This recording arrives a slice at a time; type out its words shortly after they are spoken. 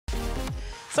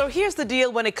So here's the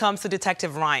deal when it comes to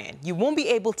Detective Ryan. You won't be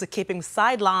able to keep him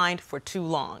sidelined for too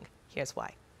long. Here's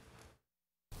why.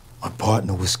 My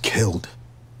partner was killed.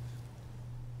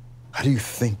 How do you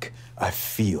think I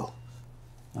feel?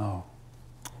 Oh,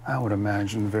 I would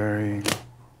imagine very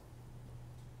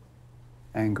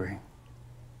angry.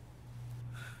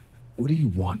 What do you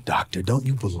want, doctor? Don't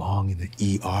you belong in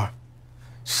the ER?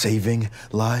 Saving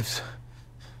lives?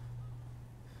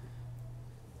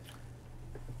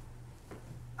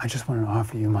 I just want to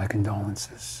offer you my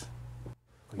condolences.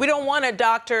 We don't want it,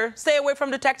 Doctor. Stay away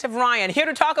from Detective Ryan. Here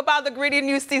to talk about the gritty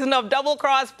new season of Double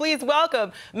Cross, please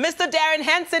welcome Mr. Darrin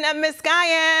Henson and Miss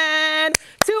Kiyanne.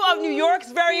 Two of New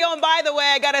York's very own, by the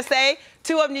way, I gotta say.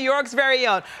 Two of New York's very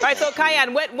own. All right, so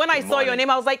Kiyanne, when I saw your name,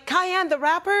 I was like, Kiyanne, the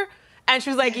rapper? And she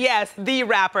was like, yes, the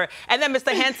rapper. And then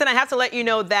Mr. Henson, I have to let you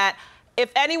know that if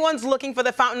anyone's looking for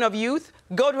the fountain of youth,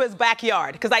 go to his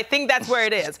backyard, because I think that's where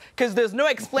it is. Because there's no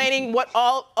explaining what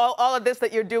all of this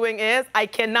that you're doing is. I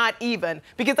cannot even.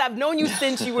 Because I've known you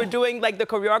since you were doing like the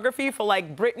choreography for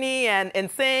like Britney and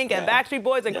NSYNC and Backstreet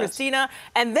Boys and Christina.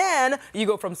 And then you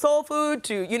go from soul food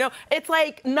to, you know, it's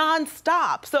like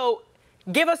nonstop. So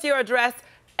give us your address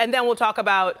and then we'll talk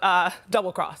about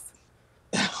Double Cross.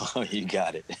 Oh, you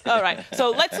got it. All right, so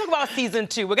let's talk about season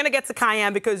 2. We're gonna get to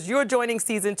Kiyanne because you're joining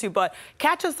season 2, but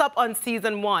catch us up on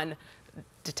season 1.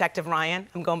 Detective Ryan,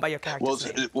 I'm going by your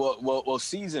character's name. Well,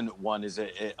 season 1 is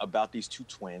about these two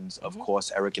twins, of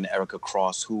course, Eric and Erica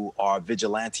Cross, who are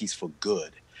vigilantes for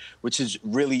good, which is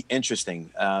really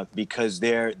interesting because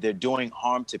they're doing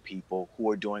harm to people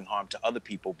who are doing harm to other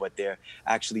people, but they're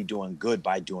actually doing good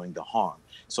by doing the harm.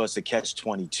 So it's a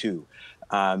catch-22.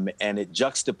 And it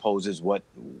juxtaposes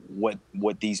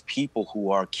what these people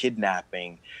who are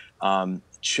kidnapping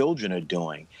children are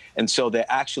doing. And so they're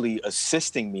actually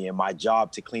assisting me in my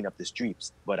job to clean up the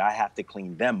streets, but I have to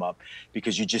clean them up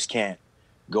because you just can't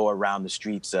go around the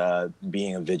streets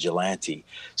being a vigilante.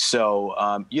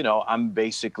 So, you know, I'm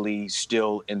basically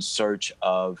still in search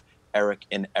of Eric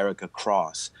and Erica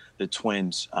Cross, the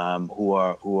twins who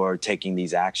are taking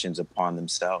these actions upon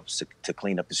themselves to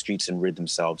clean up the streets and rid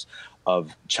themselves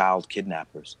of child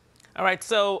kidnappers. All right,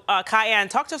 so Kiyanne,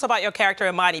 talk to us about your character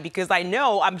Imani, because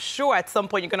I'm sure at some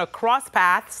point you're going to cross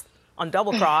paths on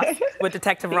Double Cross with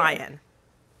Detective Ryan.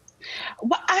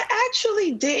 Well, I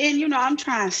actually didn't. You know, I'm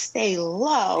trying to stay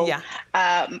low. Yeah.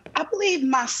 I believe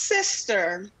my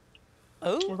sister,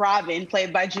 Robin,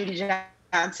 played by Judy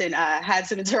Johnson, had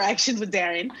some interactions with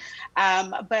Darrin.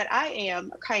 But I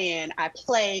am Kiyanne. I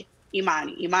play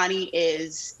Imani. Imani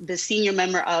is the senior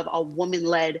member of a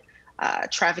woman-led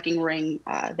trafficking ring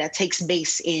that takes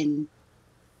base in,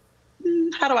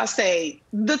 how do I say,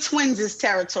 the twins'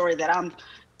 territory that I'm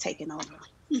taking over.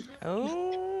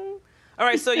 Oh. All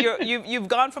right, so you've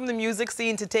gone from the music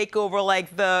scene to take over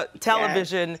like the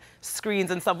television screens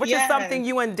and stuff, which is something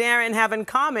you and Darrin have in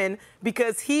common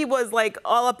because he was like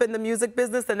all up in the music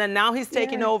business and then now he's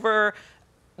taking over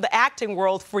the acting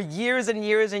world for years and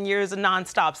years and years and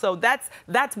nonstop. So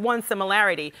that's one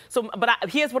similarity. So, but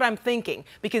here's what I'm thinking,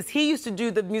 because he used to do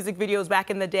the music videos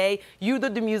back in the day. You do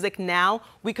the music now.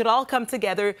 We could all come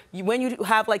together. When you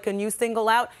have like a new single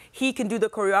out, he can do the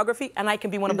choreography and I can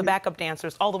be one of the backup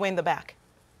dancers all the way in the back.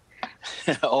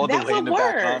 All the way in the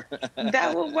back, huh?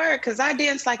 That would work, because I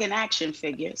dance like an action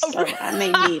figure, so I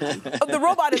may need him. The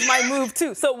robot is my move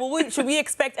too. So should we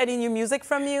expect any new music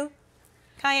from you,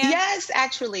 Kiyanne? Yes,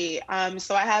 actually.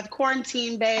 So I have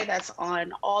Quarantine Bay that's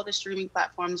on all the streaming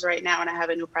platforms right now, and I have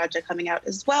a new project coming out,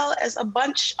 as well as a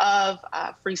bunch of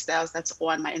freestyles that's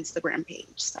on my Instagram page.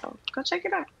 So go check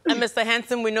it out. And Mr.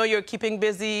 Henson, we know you're keeping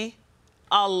busy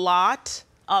a lot.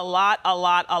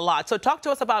 So talk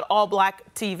to us about All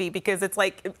Black TV, because it's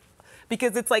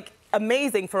like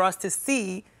amazing for us to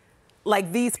see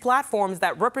like these platforms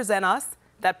that represent us,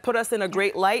 that put us in a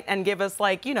great light and give us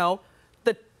like, you know,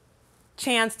 the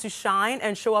chance to shine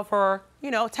and show off our,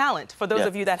 you know, talent. For those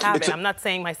of you that have it, I'm not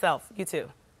saying myself, you too.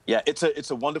 Yeah,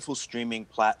 it's a wonderful streaming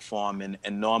platform,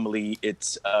 and normally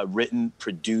it's written,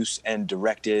 produced, and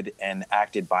directed and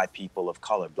acted by people of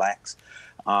color, blacks,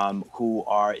 who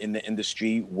are in the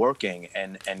industry working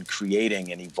and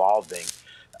creating and evolving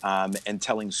and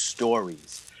telling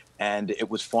stories. And it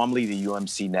was formerly the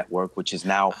UMC network, which is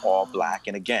now All Black.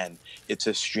 And again, it's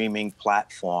a streaming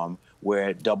platform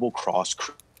where Double Cross,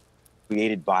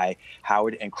 created by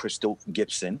Howard and Crystal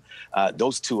Gibson,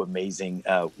 those two amazing,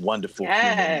 wonderful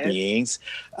human beings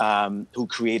who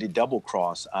created Double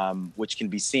Cross, which can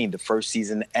be seen. The first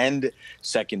season and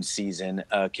second season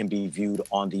can be viewed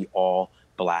on the All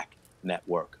Black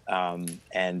network. And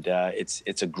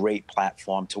it's a great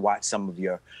platform to watch some of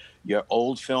your your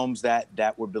old films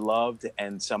that were beloved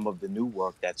and some of the new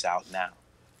work that's out now,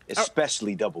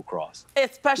 especially Double Cross.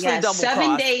 Especially Double Cross.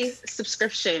 7 days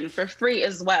subscription for free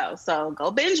as well. So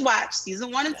go binge watch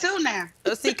season 1 and 2 now.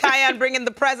 See Kiyanne bringing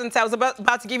the presents. I was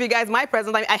about to give you guys my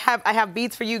present. I have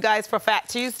beats for you guys for Fat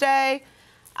Tuesday.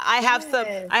 I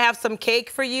have some cake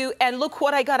for you, and look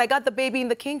what I got. I got the Baby and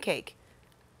the King cake.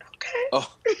 Okay.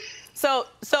 Oh. So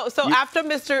after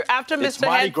Mr. It's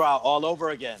Mardi Gras all over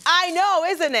again. I know,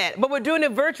 isn't it? But we're doing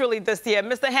it virtually this year.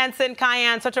 Mr. Henson,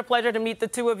 Kiyanne, such a pleasure to meet the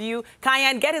two of you.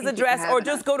 Kiyanne, get his address or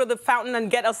just go to the fountain and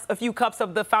get us a few cups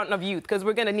of the Fountain of Youth, because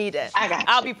we're going to need it.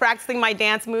 I'll be practicing my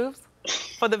dance moves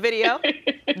for the video.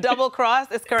 Double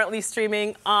Cross is currently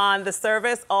streaming on the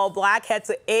service, All Black. Head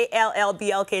to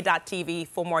allblk.tv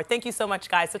for more. Thank you so much,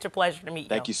 guys. Such a pleasure to meet you.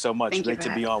 Thank you so much. Great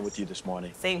to be on with you this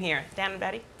morning. Same here. Dan and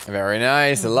Betty? Very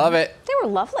nice. I love it. They were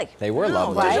lovely. They were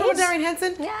lovely. Right? Right? You know Darrin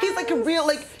Henson? Yes. He's like a real,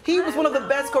 he was one of the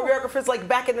best choreographers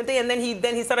back in the day, and then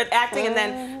he started acting, and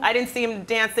then I didn't see him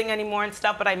dancing anymore and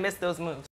stuff, but I missed those moves.